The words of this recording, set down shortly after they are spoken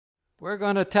We're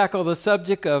going to tackle the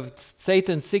subject of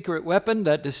Satan's secret weapon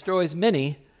that destroys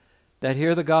many that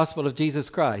hear the gospel of Jesus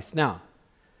Christ. Now,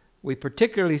 we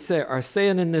particularly are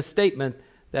saying in this statement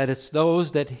that it's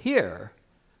those that hear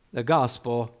the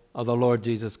gospel of the Lord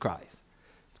Jesus Christ.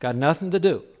 It's got nothing to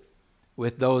do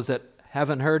with those that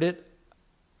haven't heard it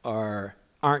or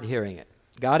aren't hearing it.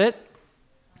 Got it?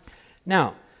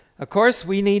 Now, of course,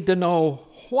 we need to know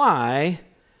why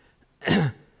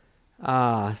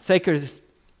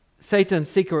Satan's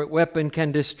secret weapon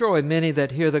can destroy many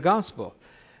that hear the gospel.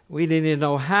 We need to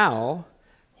know how,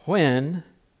 when,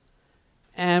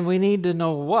 and we need to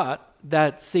know what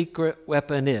that secret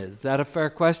weapon is. Is that a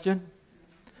fair question?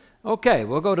 Okay,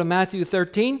 we'll go to Matthew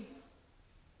 13.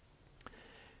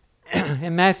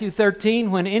 In Matthew 13,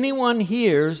 when anyone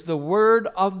hears the word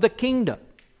of the kingdom,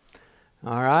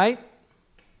 all right?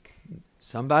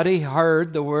 Somebody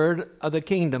heard the word of the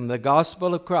kingdom, the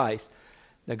gospel of Christ.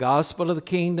 The gospel of the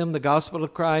kingdom, the gospel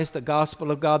of Christ, the gospel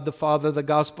of God the Father, the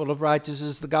gospel of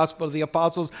righteousness, the gospel of the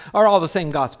apostles are all the same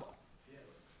gospel. Yes.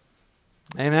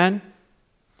 Amen?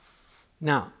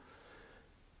 Now,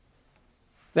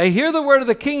 they hear the word of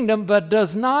the kingdom but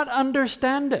does not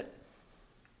understand it.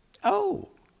 Oh.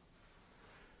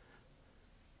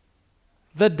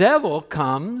 The devil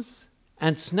comes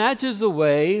and snatches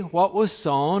away what was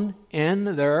sown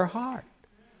in their heart.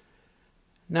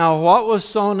 Now, what was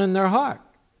sown in their heart?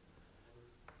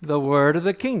 The word of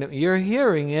the kingdom. You're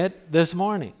hearing it this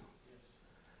morning.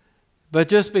 But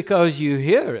just because you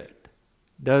hear it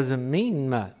doesn't mean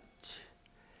much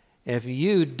if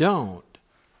you don't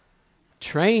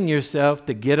train yourself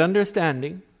to get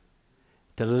understanding,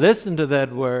 to listen to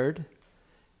that word.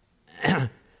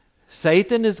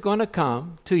 Satan is going to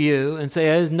come to you and say,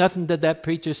 there's nothing that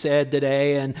preacher said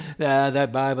today, and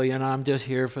that Bible, I'm just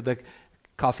here for the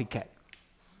coffee cake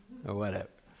or whatever.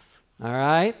 All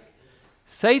right?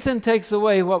 Satan takes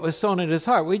away what was sown in his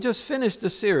heart. We just finished a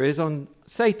series on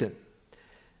Satan,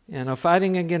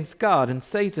 fighting against God, and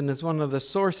Satan is one of the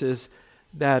sources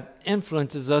that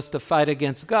influences us to fight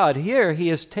against God. Here, he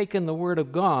has taken the word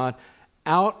of God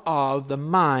out of the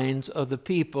minds of the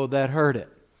people that heard it.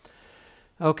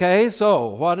 Okay, so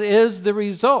what is the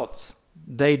results?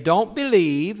 They don't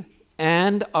believe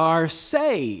and are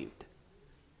saved.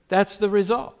 That's the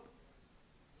result.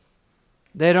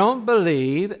 They don't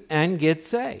believe and get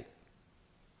saved.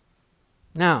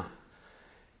 Now,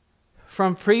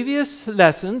 from previous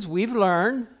lessons, we've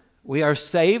learned we are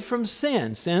saved from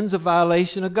sin. Sin's a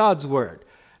violation of God's word.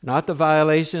 Not the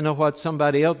violation of what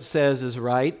somebody else says is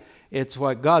right. It's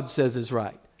what God says is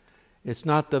right. It's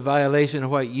not the violation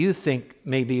of what you think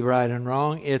may be right and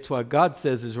wrong. It's what God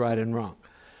says is right and wrong.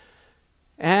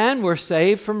 And we're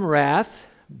saved from wrath,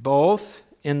 both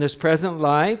in this present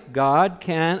life. God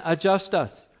can adjust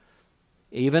us.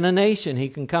 Even a nation, He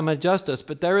can come adjust us.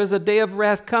 But there is a day of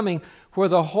wrath coming where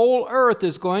the whole earth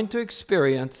is going to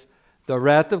experience the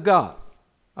wrath of God,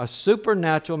 a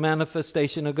supernatural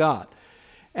manifestation of God.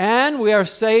 And we are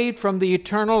saved from the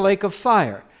eternal lake of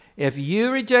fire. If you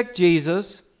reject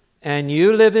Jesus and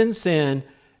you live in sin,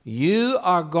 you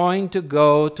are going to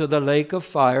go to the lake of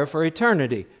fire for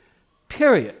eternity.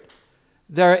 Period.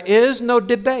 There is no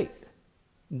debate.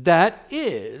 That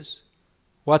is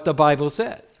what the Bible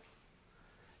says.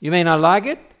 You may not like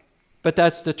it, but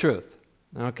that's the truth.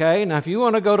 Okay? Now, if you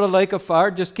want to go to the lake of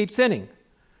fire, just keep sinning.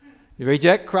 You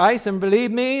reject Christ, and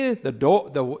believe me, the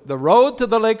road to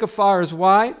the lake of fire is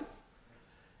wide,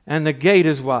 and the gate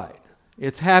is wide.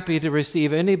 It's happy to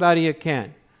receive anybody it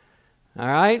can. All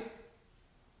right?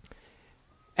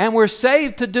 And we're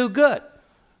saved to do good.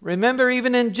 Remember,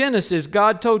 even in Genesis,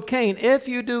 God told Cain, if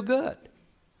you do good,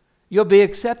 you'll be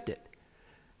accepted.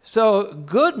 So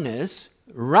goodness,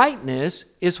 rightness,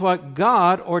 is what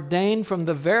God ordained from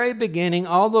the very beginning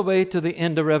all the way to the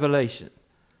end of Revelation.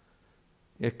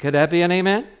 Could that be an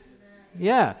amen?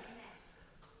 Yeah.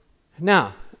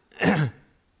 Now,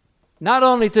 not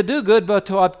only to do good, but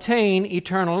to obtain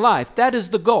eternal life. That is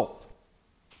the goal.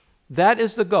 That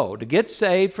is the goal. To get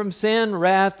saved from sin,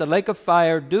 wrath, the lake of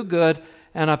fire, do good,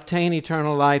 and obtain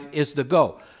eternal life is the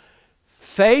goal.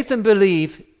 Faith and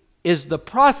belief is the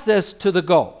process to the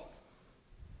goal.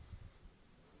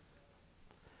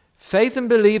 Faith and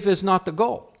belief is not the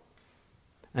goal.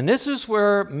 And this is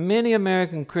where many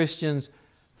American Christians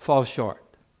fall short.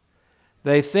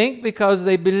 They think because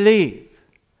they believe.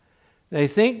 They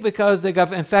think because they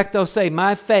got, in fact, they'll say,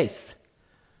 my faith.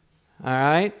 All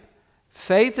right?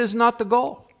 Faith is not the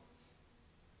goal.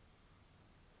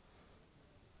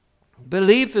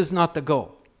 Belief is not the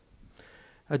goal.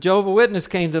 A Jehovah's Witness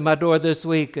came to my door this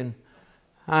week, and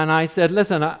I said,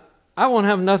 listen, I won't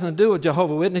have nothing to do with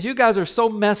Jehovah's Witness. You guys are so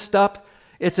messed up.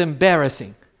 It's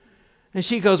embarrassing. And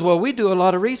she goes, well, we do a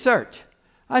lot of research.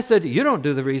 I said, you don't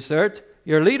do the research.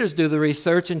 Your leaders do the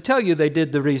research and tell you they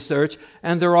did the research,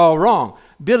 and they're all wrong.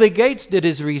 Billy Gates did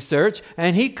his research,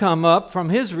 and he come up from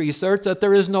his research that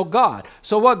there is no God.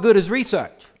 So what good is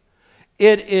research?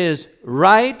 It is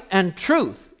right and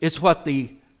truth is what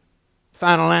the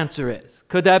final answer is.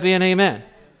 Could that be an amen?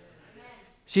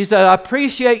 She said, I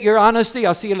appreciate your honesty.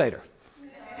 I'll see you later.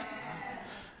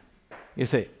 You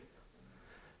see.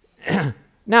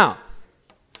 Now,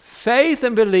 faith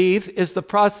and belief is the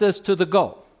process to the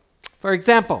goal. For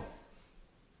example,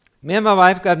 me and my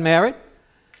wife got married,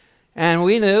 and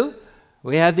we knew,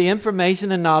 we had the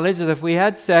information and knowledge that if we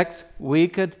had sex, we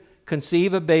could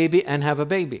conceive a baby and have a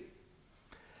baby.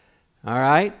 All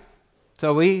right?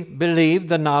 So we believed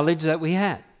the knowledge that we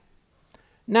had.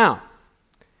 Now,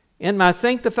 in my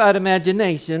sanctified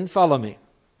imagination, follow me.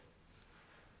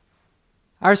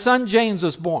 Our son James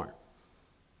was born.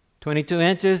 22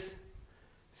 inches,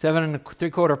 7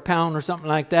 3/4 pounds or something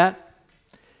like that.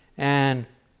 And,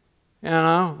 you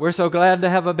know, we're so glad to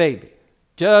have a baby,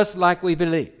 just like we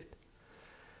believed.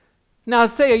 Now,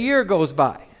 say a year goes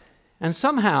by, and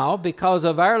somehow, because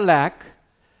of our lack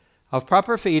of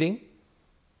proper feeding,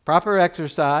 proper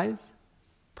exercise,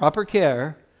 proper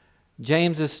care,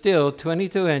 James is still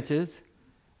 22 inches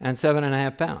and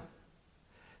 7.5 pounds.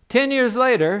 10 years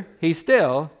later, he's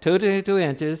still 22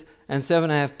 inches and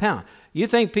 7.5 pounds. You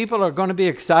think people are going to be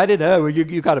excited? Oh,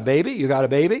 you got a baby? You got a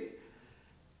baby?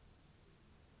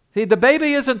 See, the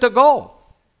baby isn't the goal.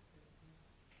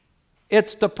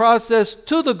 It's the process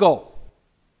to the goal.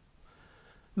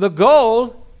 The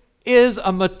goal is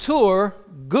a mature,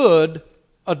 good,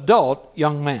 adult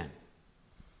young man.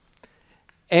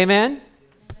 Amen?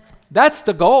 That's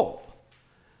the goal.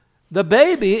 The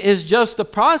baby is just the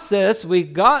process we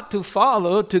got to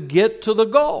follow to get to the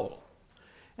goal.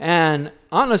 And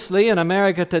honestly, in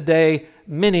America today,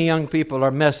 many young people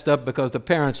are messed up because the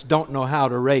parents don't know how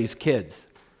to raise kids.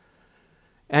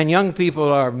 And young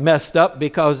people are messed up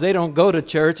because they don't go to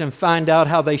church and find out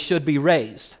how they should be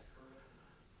raised.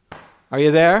 Are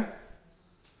you there?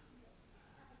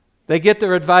 They get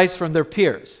their advice from their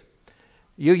peers.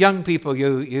 You young people,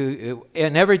 you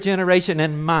in every generation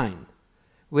and mine,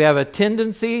 we have a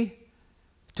tendency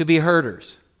to be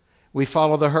herders. We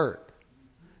follow the herd,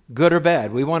 good or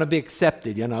bad. We want to be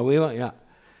accepted, you know.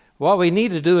 What we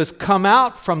need to do is come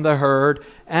out from the herd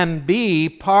and be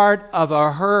part of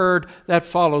a herd that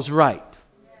follows right.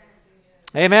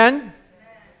 Amen?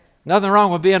 Nothing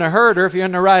wrong with being a herder if you're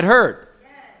in the right herd.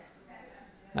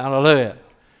 Hallelujah.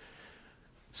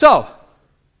 So,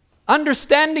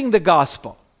 understanding the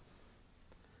gospel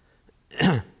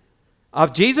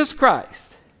of Jesus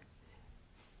Christ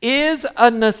is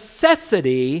a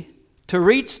necessity to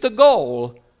reach the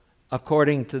goal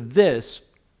according to this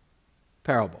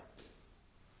parable.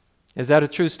 Is that a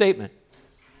true statement?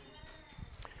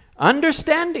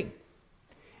 Understanding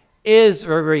is a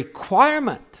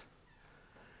requirement.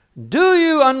 Do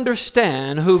you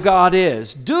understand who God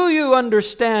is? Do you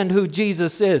understand who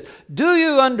Jesus is? Do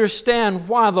you understand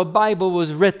why the Bible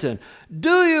was written?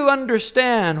 Do you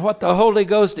understand what the Holy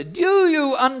Ghost did? Do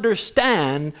you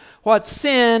understand what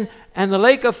sin and the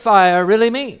lake of fire really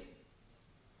mean?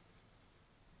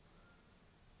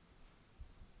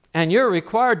 And you're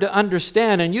required to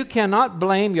understand, and you cannot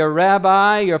blame your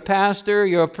rabbi, your pastor,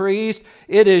 your priest.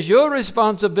 It is your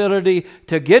responsibility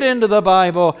to get into the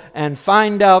Bible and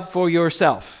find out for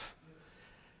yourself.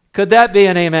 Could that be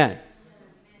an amen?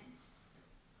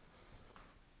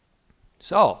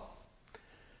 So,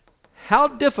 how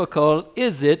difficult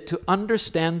is it to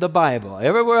understand the Bible?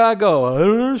 Everywhere I go, I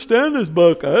don't understand this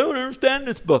book. I don't understand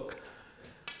this book.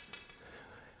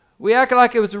 We act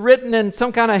like it was written in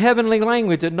some kind of heavenly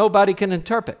language that nobody can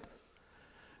interpret.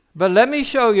 But let me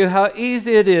show you how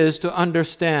easy it is to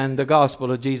understand the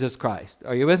gospel of Jesus Christ.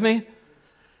 Are you with me?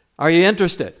 Are you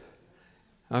interested?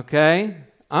 Okay.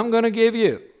 I'm going to give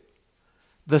you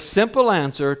the simple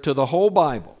answer to the whole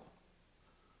Bible.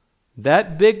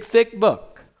 That big, thick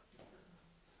book.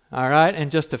 All right, in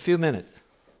just a few minutes.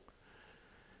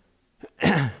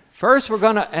 First, we're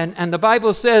going to, and the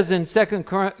Bible says in 2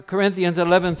 Corinthians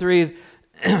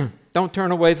 11:3, don't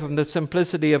turn away from the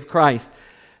simplicity of Christ.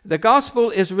 The gospel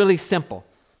is really simple.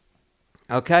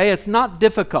 Okay? It's not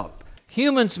difficult.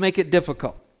 Humans make it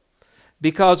difficult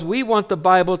because we want the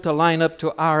Bible to line up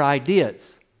to our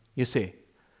ideas, you see.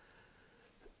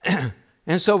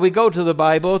 And so we go to the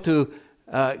Bible to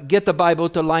get the Bible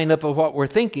to line up with what we're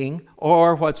thinking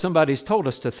or what somebody's told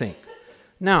us to think.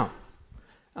 Now,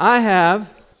 I have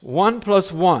 1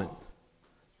 plus 1.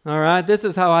 All right, this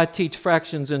is how I teach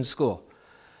fractions in school.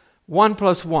 1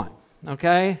 plus 1.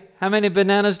 Okay? How many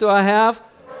bananas do I have?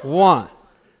 1.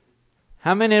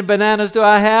 How many bananas do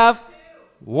I have?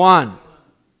 1.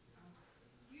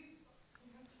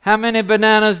 How many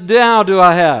bananas now do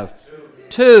I have?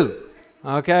 2.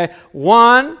 Okay?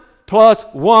 1 plus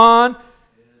 1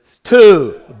 is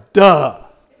 2. Duh.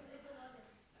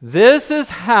 This is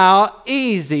how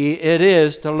easy it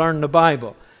is to learn the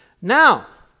Bible. Now,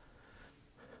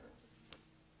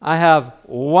 I have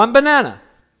 1 banana.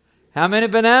 How many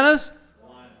bananas?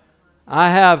 1. I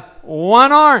have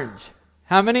 1 orange.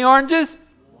 How many oranges?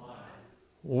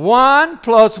 1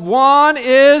 plus 1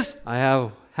 is, I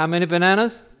have how many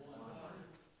bananas? 1.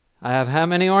 I have how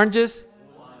many oranges?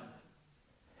 1.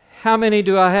 How many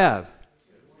do I have?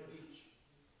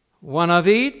 1 of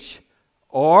each.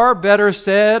 Or better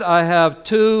said, I have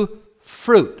 2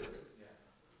 fruit.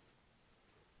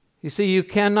 You see, you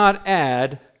cannot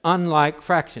add unlike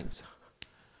fractions.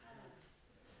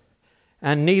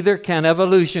 And neither can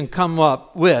evolution come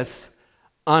up with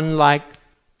unlike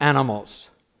animals.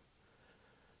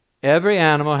 Every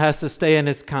animal has to stay in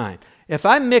its kind. If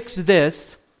I mix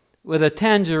this with a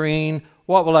tangerine,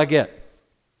 what will I get?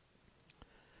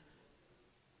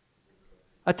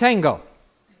 A tango.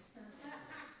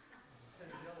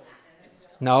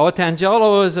 No, a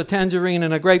tangelo is a tangerine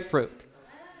and a grapefruit.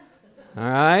 All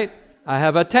right? I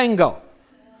have a tango.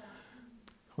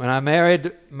 When I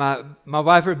married my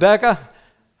wife Rebecca,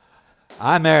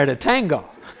 I married a tango.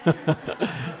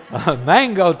 A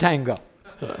mango tango.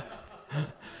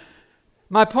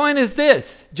 My point is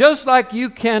this. Just like you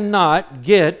cannot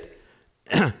get,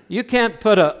 you can't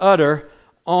put an udder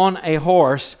on a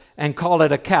horse and call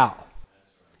it a cow.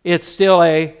 It's still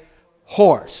a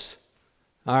horse.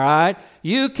 All right?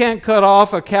 You can't cut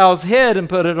off a cow's head and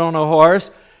put it on a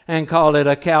horse and call it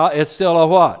a cow. It's still a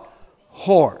what?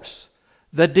 Horse.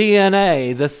 The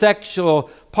DNA, the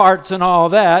sexual parts and all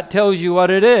that tells you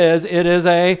what it is. It is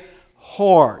a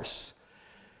horse.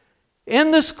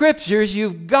 In the Scriptures,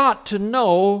 you've got to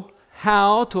know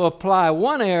how to apply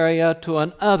one area to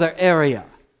another area.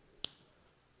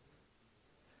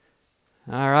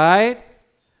 All right?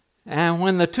 And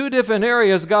when the 2 different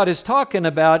areas God is talking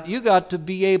about, you got to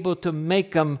be able to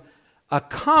make them a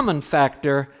common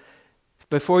factor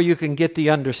before you can get the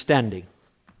understanding.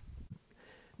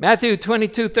 Matthew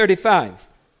 22:35.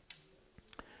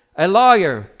 A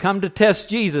lawyer come to test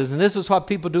Jesus, and this is what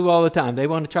people do all the time. They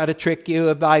want to try to trick you.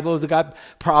 The Bible's got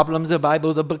problems. The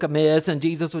Bible's a book of myths, and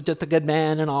Jesus was just a good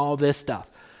man, and all this stuff.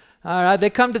 All right, they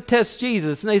come to test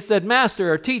Jesus, and they said,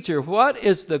 Master or teacher, what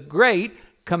is the great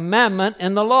commandment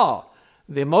in the law?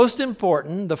 The most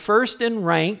important, the first in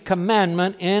rank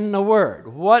commandment in the Word.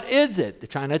 What is it? They're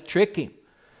trying to trick him.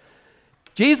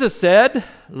 Jesus said,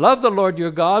 love the Lord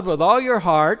your God with all your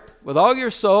heart, with all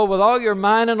your soul, with all your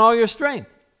mind, and all your strength.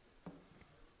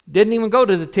 Didn't even go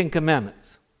to the 10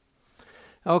 Commandments.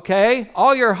 Okay?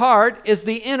 All your heart is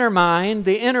the inner mind,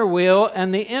 the inner will,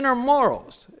 and the inner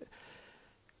morals.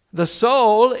 The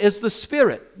soul is the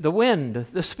spirit, the wind,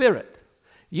 the spirit.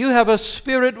 You have a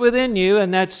spirit within you,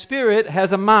 and that spirit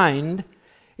has a mind.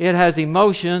 It has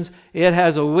emotions, it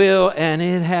has a will, and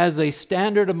it has a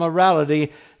standard of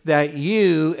morality that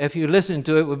you, if you listen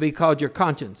to it, would be called your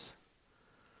conscience.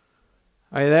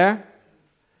 Are you there?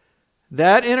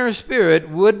 That inner spirit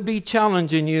would be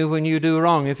challenging you when you do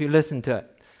wrong if you listen to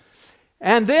it.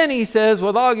 And then he says,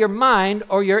 with all your mind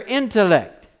or your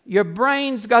intellect, your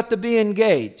brain's got to be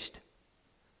engaged.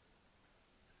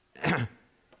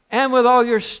 And with all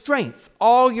your strength,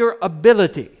 all your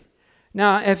ability.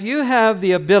 Now, if you have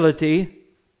the ability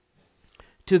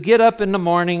to get up in the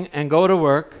morning and go to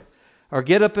work, or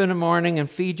get up in the morning and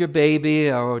feed your baby,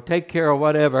 or take care of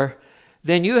whatever,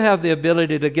 then you have the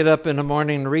ability to get up in the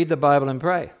morning and read the Bible and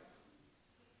pray.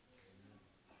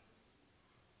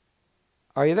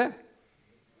 Are you there?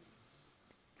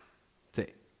 See,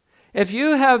 if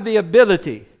you have the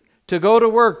ability to go to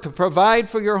work, to provide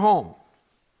for your home,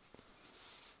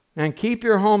 and keep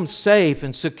your home safe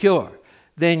and secure,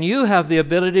 then you have the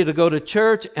ability to go to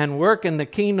church and work in the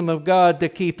kingdom of God to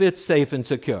keep it safe and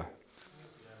secure.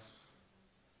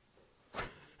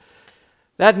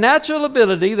 That natural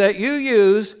ability that you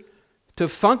use to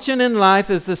function in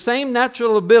life is the same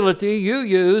natural ability you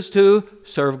use to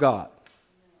serve God.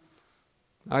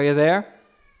 Are you there?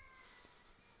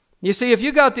 You see, if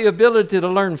you got the ability to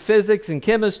learn physics and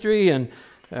chemistry and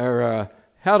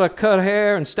how to cut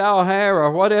hair and style hair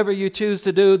or whatever you choose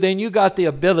to do, then you got the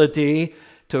ability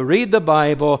to read the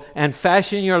Bible and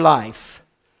fashion your life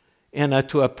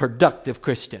to a productive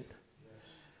Christian.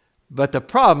 But the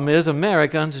problem is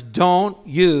Americans don't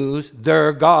use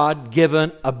their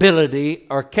God-given ability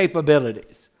or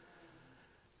capabilities.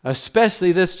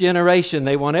 Especially this generation.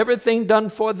 They want everything done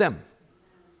for them.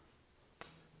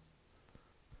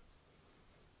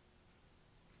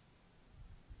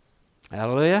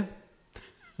 Hallelujah.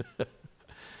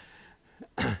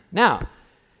 Now,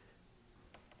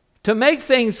 to make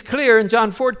things clear, in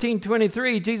John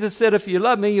 14:23, Jesus said, if you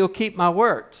love me, you'll keep my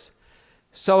words.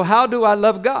 So how do I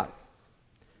love God?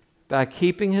 By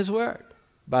keeping His word.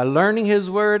 By learning His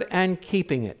word and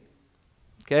keeping it.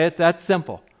 Okay, that's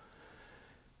simple.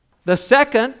 The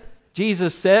second,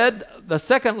 Jesus said, the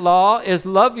second law is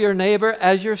love your neighbor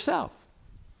as yourself.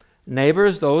 Neighbor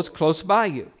is those close by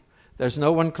you. There's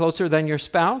no one closer than your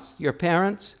spouse, your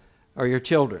parents, or your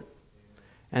children.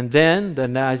 And then the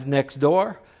guys next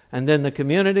door, and then the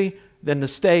community, then the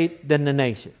state, then the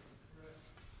nation.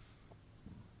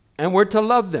 And we're to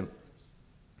love them.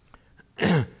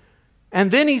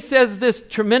 And then he says this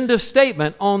tremendous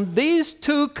statement, on these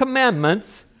two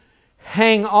commandments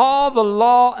hang all the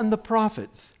law and the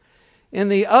prophets. In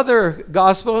the other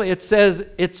gospel, it says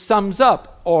it sums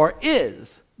up, or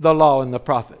is, the law and the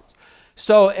prophets.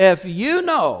 So if you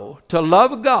know to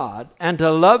love God and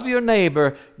to love your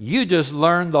neighbor, you just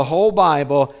learn the whole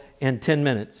Bible in 10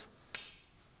 minutes.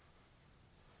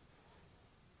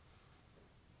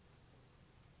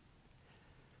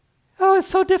 Oh, it's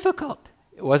so difficult.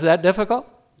 Was that difficult?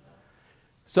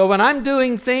 So when I'm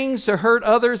doing things to hurt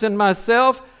others and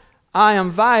myself, I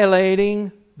am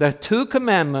violating the two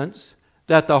commandments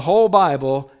that the whole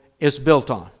Bible is built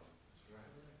on.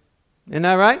 Isn't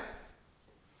that right?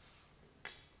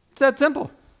 It's that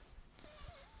simple.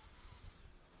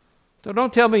 So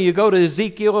don't tell me you go to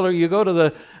Ezekiel or you go to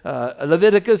the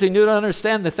Leviticus and you don't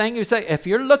understand the thing. You say, if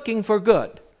you're looking for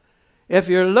good, if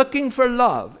you're looking for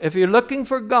love, if you're looking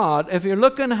for God, if you're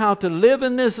looking how to live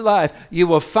in this life, you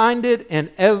will find it in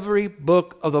every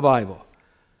book of the Bible.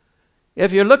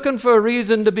 If you're looking for a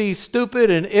reason to be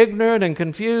stupid and ignorant and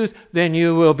confused, then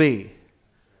you will be.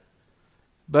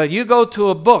 But you go to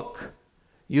a book,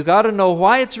 you got to know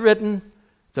why it's written,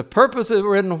 the purpose it's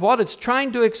written, what it's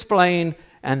trying to explain,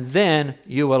 and then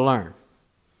you will learn.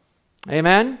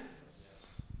 Amen?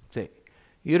 See,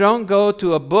 you don't go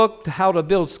to a book to how to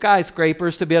build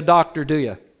skyscrapers to be a doctor, do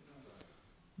you?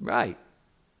 Right.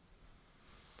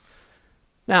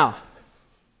 Now,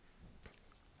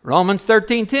 Romans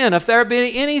 13:10, if there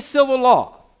be any civil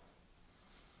law,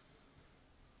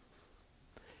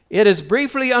 it is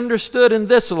briefly understood in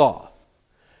this law,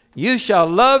 you shall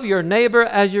love your neighbor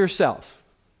as yourself.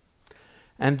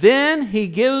 And then he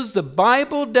gives the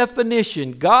Bible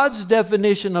definition. God's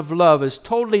definition of love is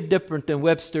totally different than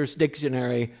Webster's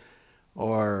dictionary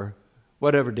or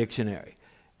whatever dictionary.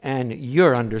 And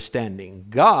your understanding.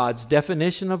 God's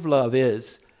definition of love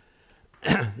is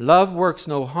love works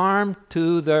no harm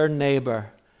to their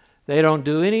neighbor. They don't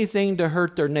do anything to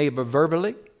hurt their neighbor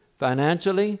verbally,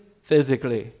 financially,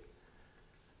 physically.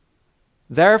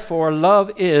 Therefore,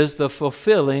 love is the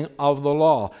fulfilling of the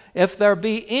law. If there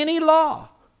be any law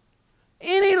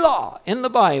in the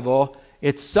Bible,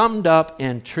 it's summed up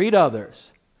in treat others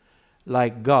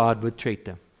like God would treat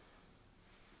them.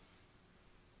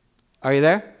 Are you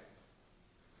there?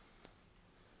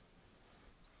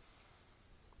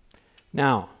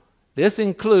 Now, this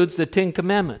includes the 10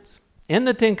 Commandments. In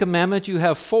the 10 Commandments, you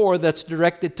have 4 that's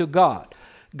directed to God.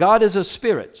 God is a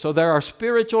spirit, so there are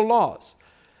spiritual laws.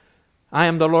 I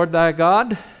am the Lord thy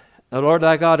God. The Lord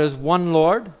thy God is one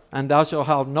Lord, and thou shalt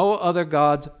have no other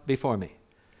gods before me.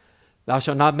 Thou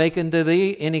shalt not make unto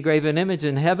thee any graven image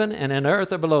in heaven and in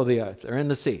earth or below the earth or in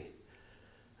the sea.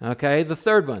 Okay, the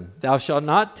third one. Thou shalt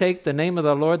not take the name of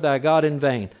the Lord thy God in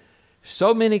vain.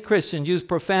 So many Christians use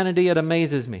profanity, it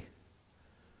amazes me.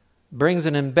 Brings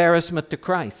an embarrassment to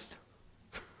Christ.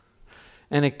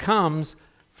 And it comes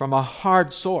from a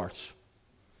hard source.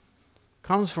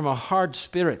 Comes from a hard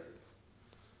spirit.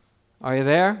 Are you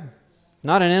there?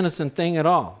 Not an innocent thing at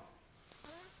all.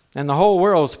 And the whole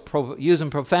world's using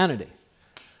profanity.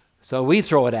 So we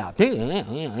throw it out.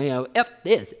 F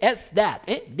this, S that.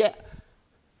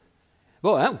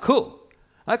 Boy, I'm cool.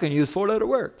 I can use 4-letter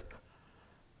words.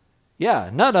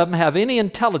 Yeah, none of them have any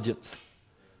intelligence.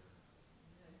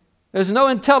 There's no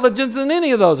intelligence in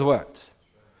any of those words.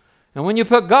 And when you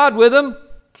put God with them,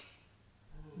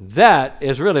 that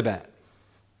is really bad.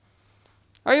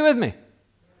 Are you with me?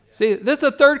 See, this is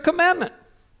the third commandment.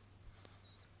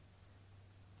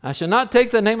 I shall not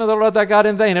take the name of the Lord thy God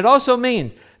in vain. It also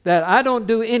means that I don't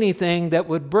do anything that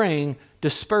would bring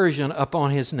dispersion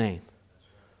upon His name.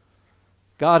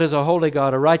 God is a holy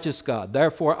God, a righteous God.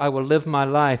 Therefore, I will live my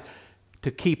life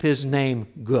to keep His name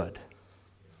good.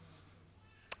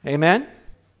 Amen?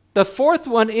 The fourth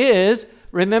one is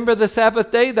remember the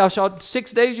Sabbath day.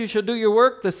 6 days you shall do your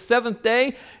work. The seventh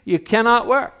day you cannot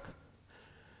work.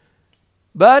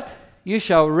 But you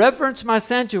shall reverence my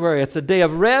sanctuary. It's a day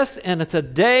of rest, and it's a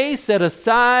day set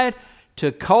aside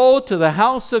to go to the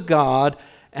house of God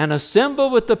and assemble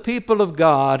with the people of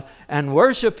God and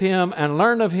worship Him and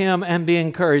learn of Him and be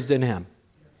encouraged in Him.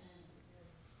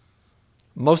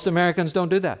 Most Americans don't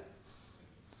do that.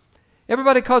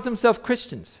 Everybody calls themselves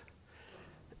Christians.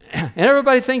 And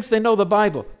everybody thinks they know the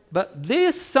Bible. But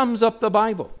this sums up the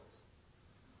Bible.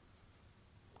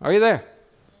 Are you there?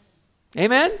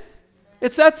 Amen?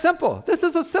 It's that simple. This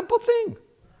is a simple thing.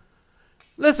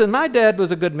 Listen, my dad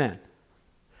was a good man.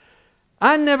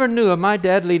 I never knew of my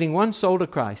dad leading one soul to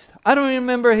Christ. I don't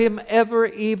remember him ever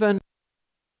even.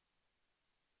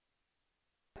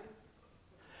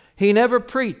 He never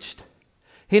preached.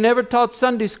 He never taught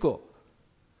Sunday school.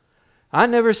 I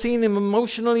never seen him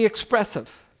emotionally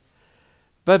expressive.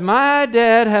 But my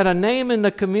dad had a name in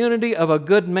the community of a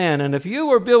good man. And if you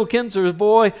were Bill Kinser's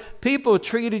boy, people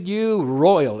treated you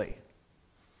royally.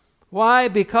 Why?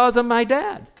 Because of my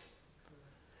dad.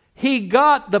 He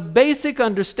got the basic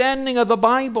understanding of the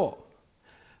Bible.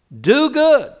 Do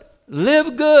good.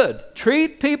 Live good.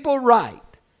 Treat people right.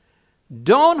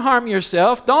 Don't harm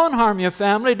yourself. Don't harm your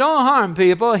family. Don't harm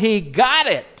people. He got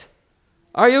it.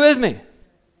 Are you with me?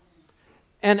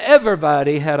 And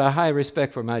everybody had a high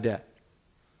respect for my dad.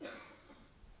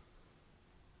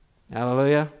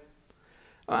 Hallelujah.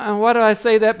 And why do I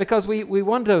say that? Because we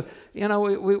want to, we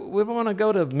want to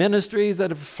go to ministries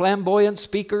that have flamboyant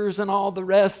speakers and all the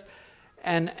rest.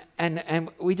 And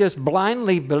we just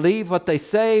blindly believe what they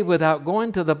say without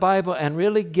going to the Bible and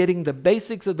really getting the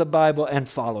basics of the Bible and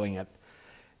following it.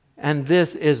 And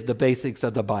this is the basics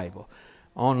of the Bible.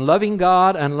 On loving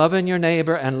God and loving your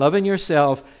neighbor and loving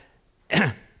yourself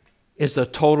is the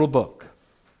total book.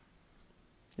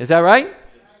 Is that right?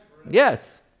 Yes.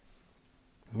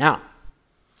 Now,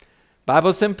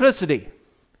 Bible simplicity.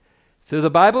 Through the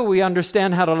Bible, we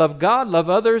understand how to love God, love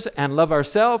others, and love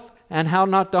ourselves, and how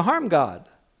not to harm God,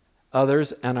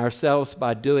 others, and ourselves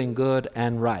by doing good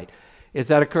and right. Is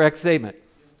that a correct statement?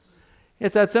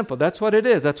 It's that simple. That's what it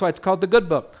is. That's why it's called the good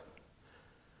book.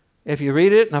 If you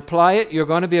read it and apply it, you're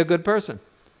going to be a good person.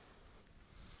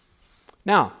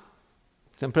 Now,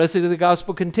 simplicity of the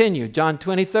gospel continued. John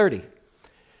 20:30.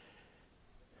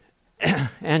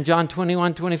 And John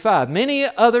 21:25. Many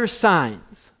other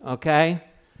signs, okay?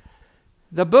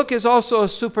 The book is also a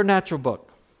supernatural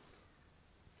book.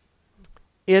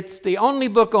 It's the only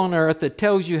book on earth that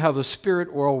tells you how the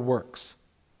spirit world works.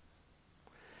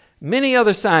 Many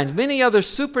other signs, many other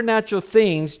supernatural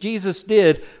things Jesus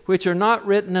did which are not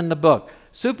written in the book.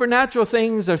 Supernatural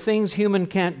things are things human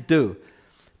can't do.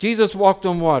 Jesus walked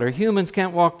on water. Humans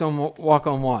can't walk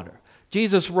on water.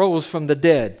 Jesus rose from the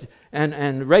dead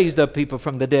and raised up people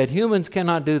from the dead. Humans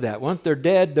cannot do that. Once they're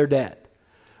dead, they're dead.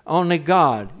 Only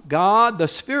God. God, the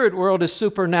spirit world is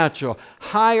supernatural,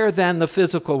 higher than the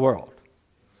physical world.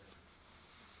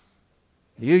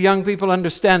 You young people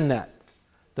understand that.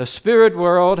 The spirit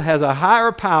world has a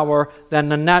higher power than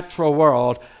the natural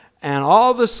world. And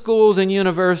all the schools and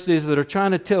universities that are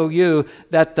trying to tell you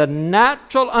that the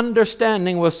natural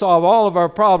understanding will solve all of our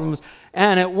problems,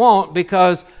 and it won't,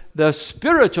 because the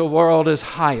spiritual world is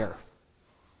higher.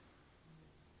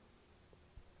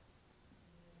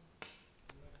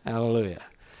 Hallelujah.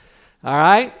 All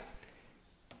right?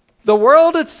 The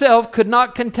world itself could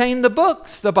not contain the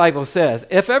books, the Bible says.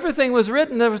 If everything was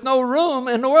written, there was no room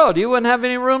in the world. You wouldn't have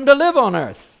any room to live on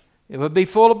earth. It would be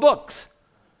full of books.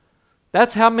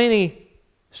 That's how many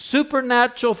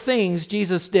supernatural things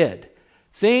Jesus did.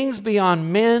 Things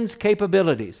beyond men's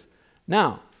capabilities.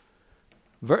 Now,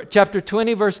 chapter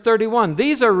 20, verse 31.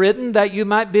 These are written that you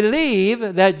might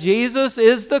believe that Jesus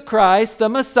is the Christ, the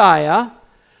Messiah,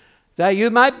 that you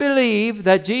might believe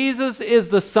that Jesus is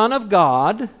the Son of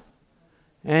God,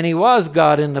 and He was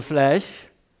God in the flesh,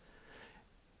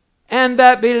 and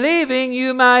that believing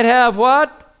you might have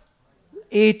what?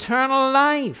 Eternal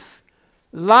life.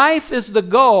 Life is the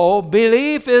goal.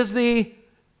 Belief is the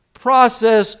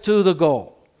process to the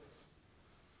goal.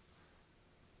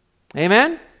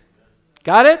 Amen?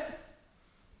 Got it?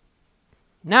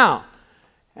 Now,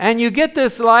 and you get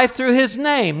this life through His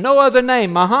name. No other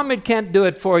name. Muhammad can't do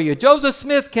it for you. Joseph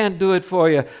Smith can't do it for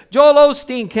you. Joel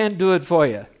Osteen can't do it for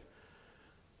you.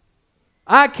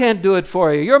 I can't do it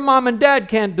for you. Your mom and dad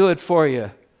can't do it for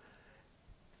you.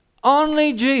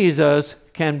 Only Jesus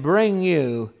can bring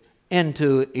you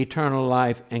into eternal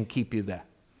life and keep you there.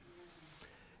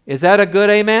 Is that a good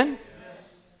amen? Yes.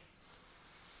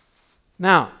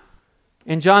 Now,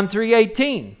 in John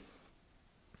 3:18,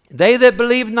 They that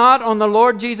believe not on the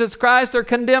Lord Jesus Christ are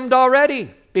condemned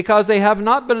already, because they have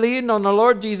not believed on the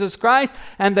Lord Jesus Christ,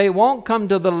 and they won't come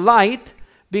to the light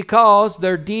because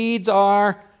their deeds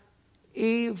are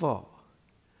evil.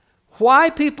 Why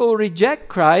people reject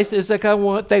Christ is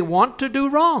because they want to do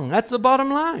wrong. That's the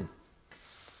bottom line.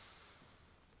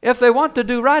 If they want to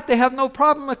do right, they have no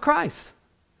problem with Christ.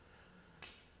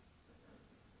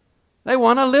 They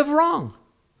want to live wrong.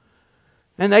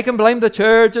 And they can blame the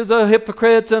church as a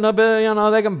hypocrites and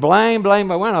they can blame,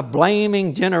 but we're in a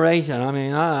blaming generation. I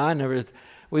mean,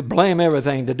 we blame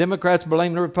everything. The Democrats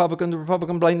blame the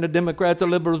Republicans blame the Democrats, the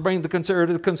liberals blame the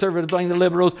conservatives blame the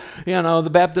liberals, the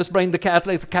Baptists blame the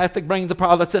Catholics blame the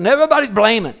Protestants, everybody's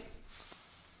blaming.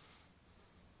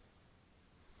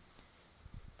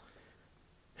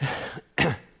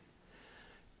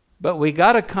 But we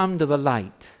got to come to the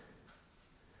light.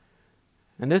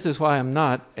 And this is why I'm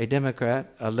not a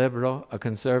Democrat, a liberal, a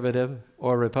conservative,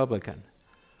 or a Republican.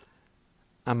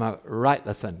 I'm a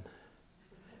rightlathan.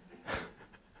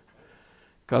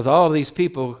 Because all of these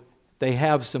people, they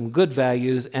have some good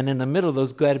values, and in the middle of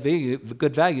those good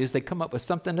values, they come up with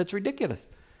something that's ridiculous.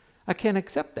 I can't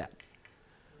accept that.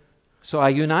 So I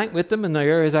unite with them in the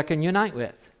areas I can unite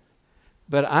with.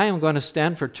 But I am going to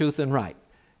stand for truth and right.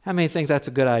 How many think that's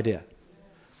a good idea?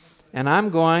 And I'm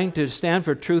going to stand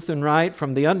for truth and right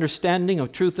from the understanding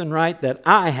of truth and right that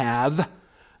I have,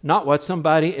 not what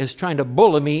somebody is trying to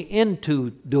bully me into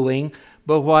doing,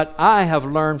 but what I have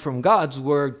learned from God's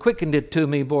Word, quickened it to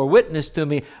me, bore witness to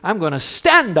me. I'm going to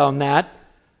stand on that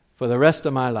for the rest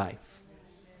of my life.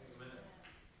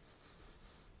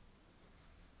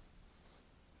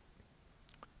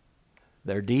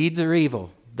 Their deeds are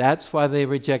evil. That's why they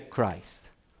reject Christ.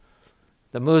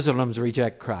 The Muslims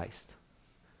reject Christ.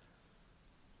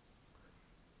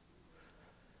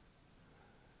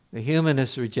 The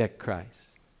humanists reject Christ.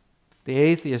 The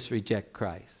atheists reject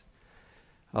Christ.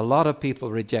 A lot of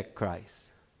people reject Christ.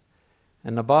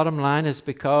 And the bottom line is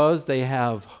because they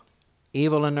have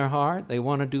evil in their heart, they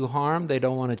want to do harm, they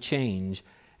don't want to change,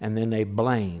 and then they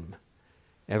blame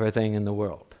everything in the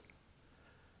world.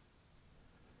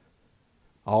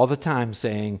 All the time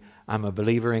saying, I'm a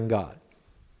believer in God.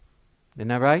 Isn't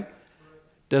that right?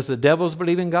 Does the devils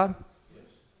believe in God? Yes.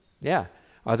 Yeah.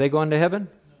 Are they going to heaven?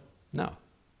 No.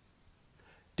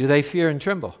 Do they fear and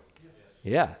tremble? Yes.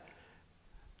 Yeah.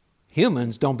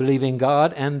 Humans don't believe in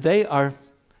God, and they are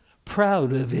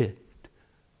proud of it.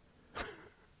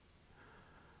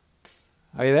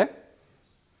 Are you there?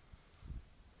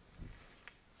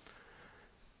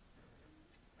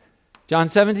 John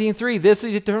 17:3, this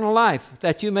is eternal life,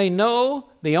 that you may know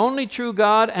the only true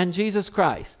God and Jesus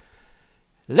Christ.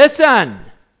 Listen!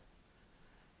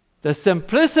 The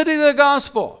simplicity of the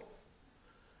gospel.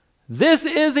 This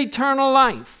is eternal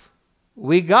life.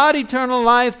 We got eternal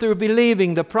life through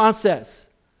believing the process.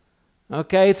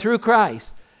 Okay, through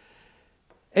Christ.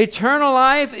 Eternal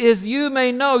life is you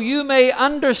may know, you may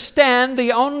understand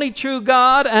the only true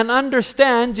God and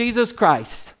understand Jesus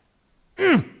Christ.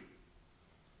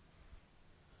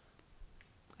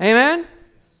 Amen?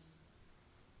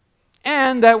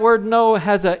 And that word know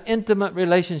has an intimate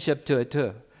relationship to it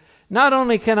too. Not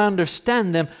only can I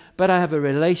understand them, but I have a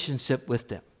relationship with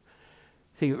them.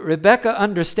 See, Rebecca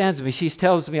understands me. She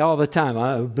tells me all the time,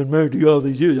 I've been married to you all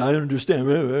these years. I understand.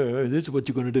 This is what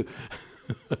you're going to do.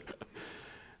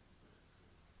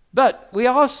 But we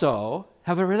also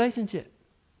have a relationship.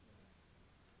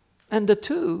 And the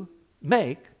two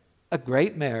make a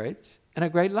great marriage and a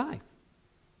great life.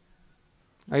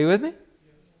 Are you with me?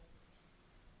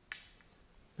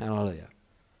 Hallelujah.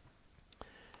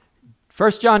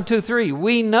 1 John 2:3,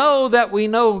 we know that we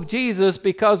know Jesus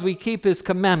because we keep His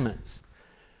commandments.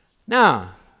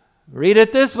 Now, read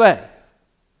it this way.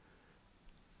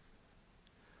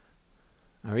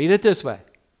 Now, read it this way.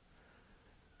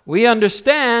 We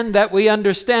understand that we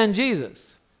understand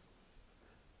Jesus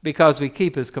because we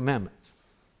keep His commandments.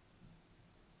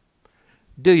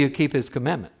 Do you keep His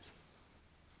commandments?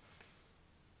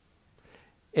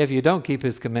 If you don't keep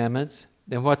His commandments,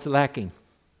 then what's lacking?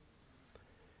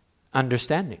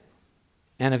 Understanding.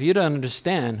 And if you don't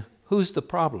understand, who's the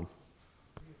problem?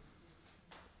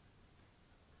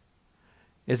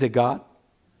 Is it God?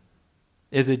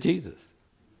 Is it Jesus?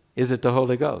 Is it the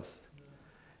Holy Ghost?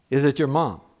 Is it your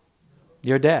mom?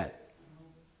 Your dad?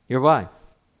 Your wife?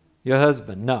 Your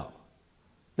husband? No.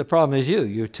 The problem is you.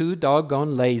 You're too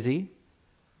doggone lazy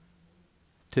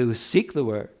to seek the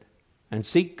Word and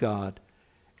seek God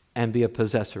and be a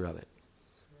possessor of it.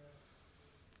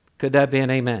 Could that be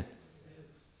an amen?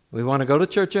 We want to go to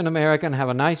church in America and have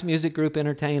a nice music group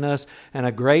entertain us and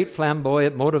a great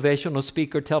flamboyant motivational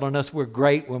speaker telling us we're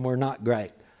great when we're not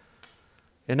great.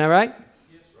 Isn't that right?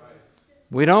 Yes, right.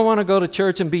 We don't want to go to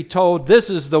church and be told, this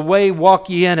is the way, walk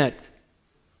ye in it.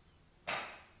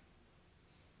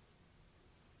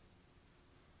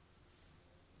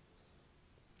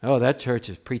 Oh, that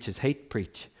church preaches hate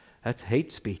preach. That's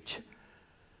hate speech.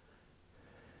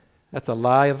 That's a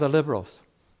lie of the liberals.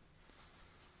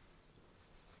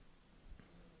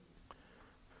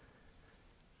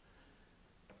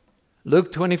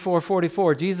 Luke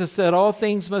 24:44, Jesus said, all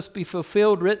things must be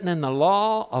fulfilled written in the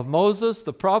law of Moses,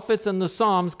 the prophets, and the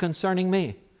Psalms concerning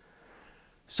me.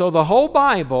 So the whole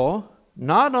Bible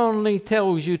not only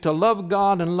tells you to love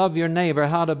God and love your neighbor,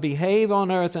 how to behave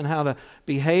on earth and how to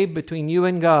behave between you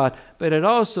and God, but it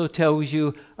also tells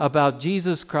you about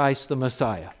Jesus Christ the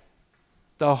Messiah.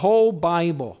 The whole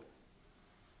Bible.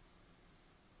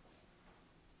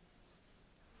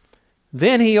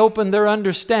 Then he opened their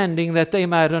understanding that they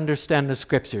might understand the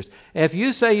Scriptures. If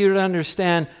you say you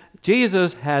understand,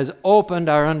 Jesus has opened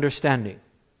our understanding.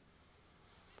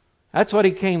 That's what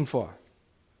he came for.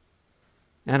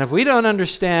 And if we don't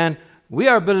understand, we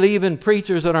are believing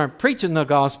preachers that aren't preaching the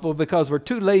gospel because we're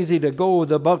too lazy to go with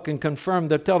the book and confirm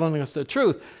they're telling us the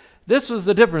truth. This was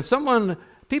the difference.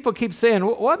 People keep saying,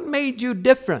 what made you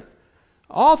different?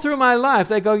 All through my life,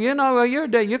 they go,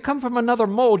 you come from another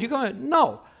mold. You go,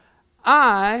 no.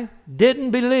 I didn't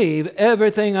believe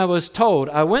everything I was told.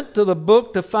 I went to the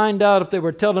book to find out if they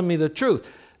were telling me the truth.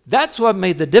 That's what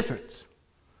made the difference.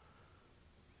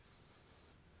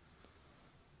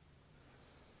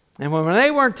 And when they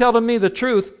weren't telling me the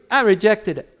truth, I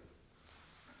rejected it.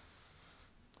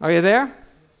 Are you there?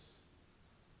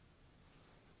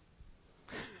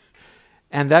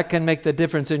 And that can make the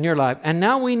difference in your life. And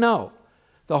now we know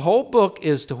the whole book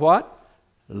is to what?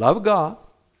 Love God.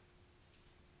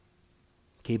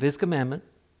 Keep His commandment.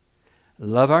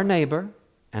 Love our neighbor.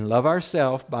 And love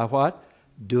ourselves by what?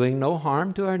 Doing no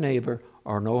harm to our neighbor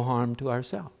or no harm to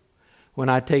ourselves. When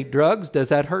I take drugs, does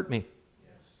that hurt me?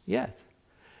 Yes.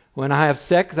 When I have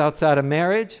sex outside of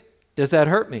marriage, does that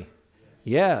hurt me?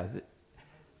 Yeah.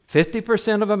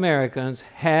 50% of Americans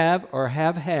have or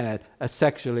have had a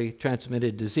sexually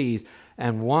transmitted disease,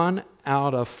 and 1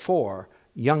 out of 4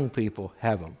 young people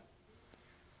have them.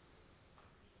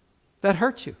 That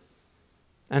hurts you.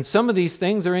 And some of these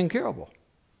things are incurable.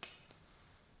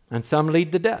 And some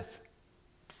lead to death.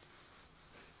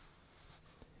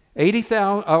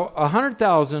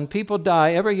 100,000 people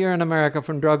die every year in America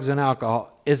from drugs and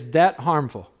alcohol. Is that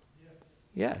harmful?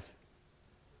 Yes.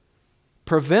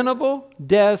 Preventable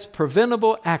deaths,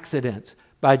 preventable accidents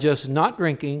by just not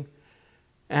drinking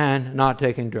and not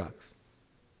taking drugs.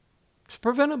 It's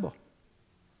preventable.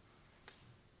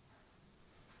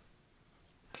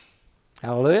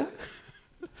 Hallelujah.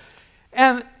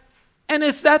 And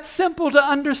it's that simple to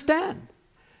understand.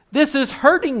 This is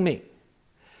hurting me.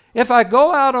 If I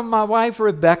go out on my wife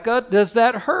Rebecca, does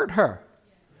that hurt her?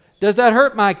 Does that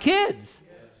hurt my kids?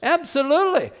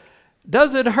 Absolutely.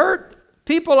 Does it hurt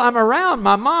people I'm around,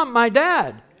 my mom, my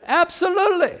dad?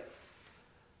 Absolutely.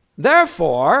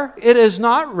 Therefore, it is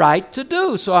not right to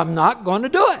do, so I'm not going to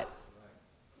do it.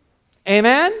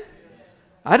 Amen?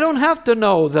 I don't have to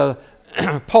know the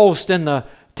post in the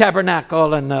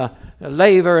tabernacle and the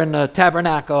laver in the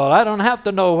tabernacle. I don't have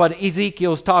to know what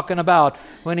Ezekiel's talking about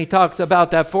when he talks about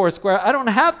that 4 square. I don't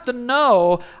have to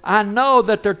know. I know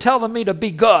that they're telling me to be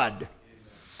good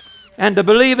and to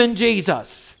believe in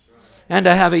Jesus and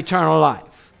to have eternal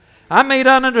life. I may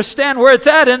not understand where it's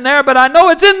at in there, but I know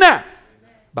it's in there.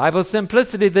 Bible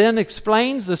simplicity then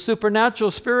explains the supernatural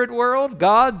spirit world,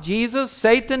 God, Jesus,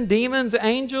 Satan, demons,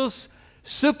 angels,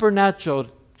 supernatural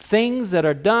things that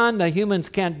are done that humans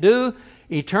can't do,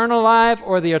 eternal life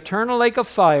or the eternal lake of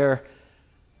fire,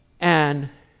 and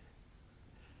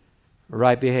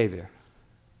right behavior.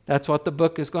 That's what the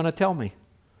book is going to tell me.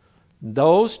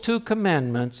 Those 2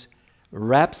 commandments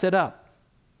wraps it up.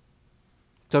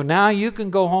 So now you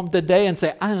can go home today and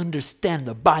say, I understand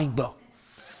the Bible.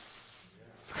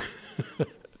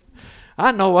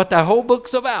 I know what the whole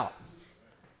book's about.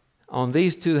 On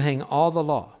these 2 hang all the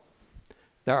law.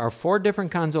 There are 4 different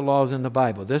kinds of laws in the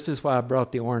Bible. This is why I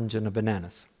brought the orange and the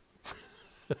bananas.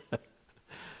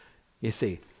 You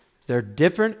see, they're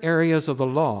different areas of the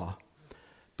law,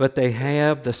 but they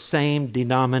have the same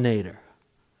denominator.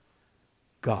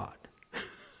 God.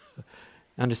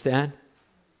 Understand?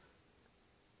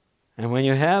 And when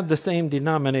you have the same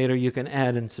denominator, you can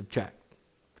add and subtract.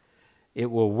 It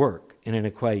will work in an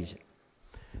equation.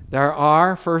 There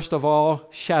are, first of all,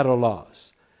 shadow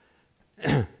laws.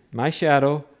 My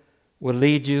shadow will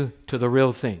lead you to the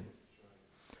real thing.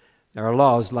 There are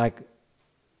laws like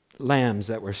lambs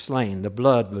that were slain. The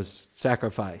blood was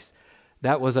sacrificed.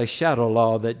 That was a shadow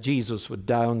law that Jesus would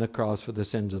die on the cross for the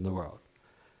sins of the world.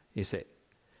 You see,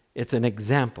 it's an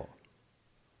example.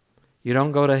 You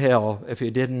don't go to hell if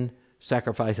you didn't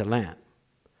sacrifice a lamb.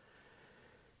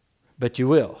 But you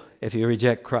will if you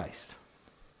reject Christ.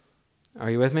 Are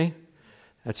you with me?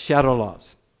 That's shadow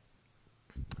laws.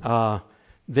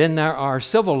 Then there are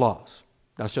civil laws.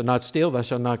 Thou shalt not steal, thou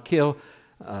shalt not kill,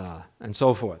 and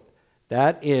so forth.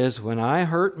 That is, when I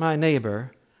hurt my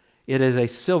neighbor, it is a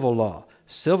civil law.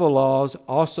 Civil laws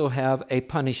also have a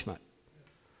punishment.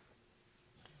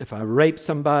 If I rape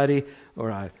somebody,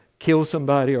 or I kill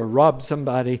somebody, or rob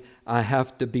somebody, I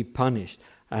have to be punished.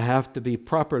 I have to be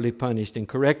properly punished and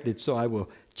corrected, so I will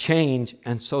change,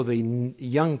 and so the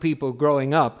young people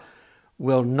growing up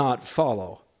will not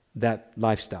follow that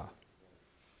lifestyle.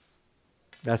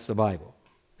 That's the Bible.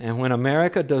 And when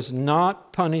America does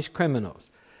not punish criminals,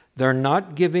 they're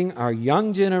not giving our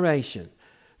young generation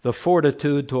the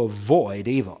fortitude to avoid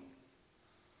evil.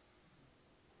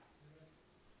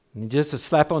 And just a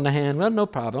slap on the hand, well, no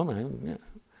problem.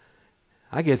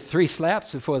 I get 3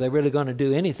 slaps before they're really going to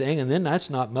do anything, and then that's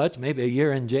not much, maybe a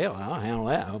year in jail. I'll handle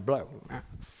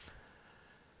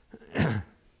that.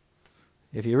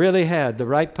 If you really had the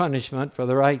right punishment for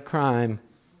the right crime,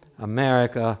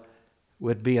 America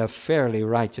would be a fairly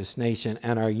righteous nation,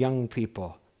 and our young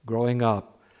people growing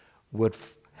up would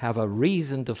have a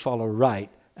reason to follow right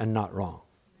and not wrong.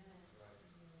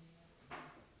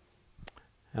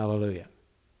 Hallelujah.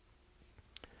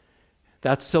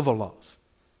 That's civil laws.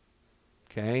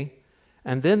 Okay?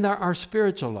 And then there are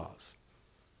spiritual laws.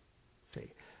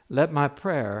 See, let my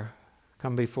prayer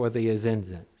come before thee as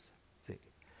incense. See,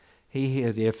 he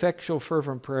hears the effectual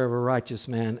fervent prayer of a righteous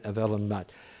man availeth much.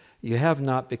 You have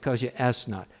not because you ask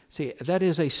not. See, that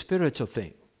is a spiritual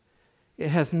thing. It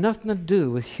has nothing to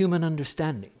do with human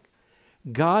understanding.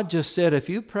 God just said, if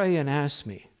you pray and ask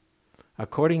me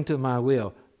according to my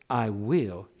will, I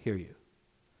will hear you.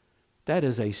 That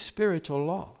is a spiritual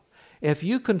law. If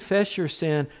you confess your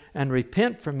sin and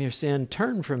repent from your sin,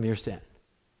 turn from your sin,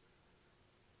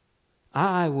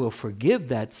 I will forgive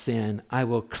that sin. I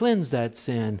will cleanse that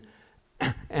sin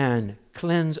and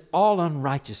cleanse all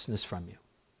unrighteousness from you.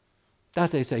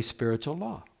 That is a spiritual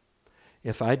law.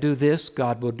 If I do this,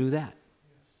 God will do that.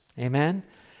 Amen?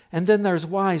 And then there's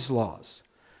wise laws.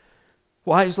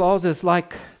 Wise laws is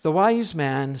like the wise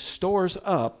man stores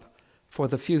up for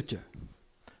the future.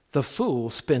 The fool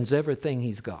spends everything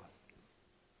he's got.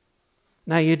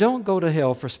 Now, you don't go to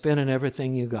hell for spending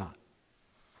everything you got.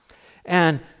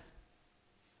 And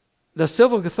the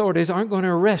civil authorities aren't going to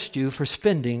arrest you for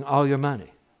spending all your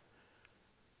money.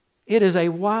 It is a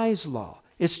wise law.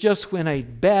 It's just when a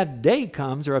bad day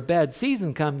comes or a bad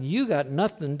season comes, you got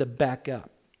nothing to back up.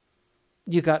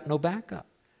 You got no backup.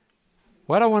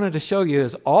 What I wanted to show you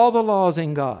is all the laws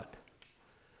in God.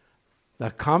 The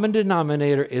common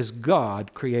denominator is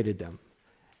God created them.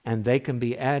 And they can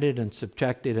be added and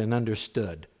subtracted and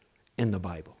understood in the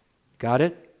Bible. Got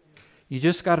it? You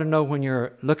just got to know when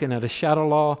you're looking at a shadow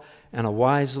law and a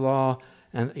wise law,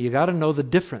 and you got to know the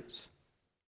difference.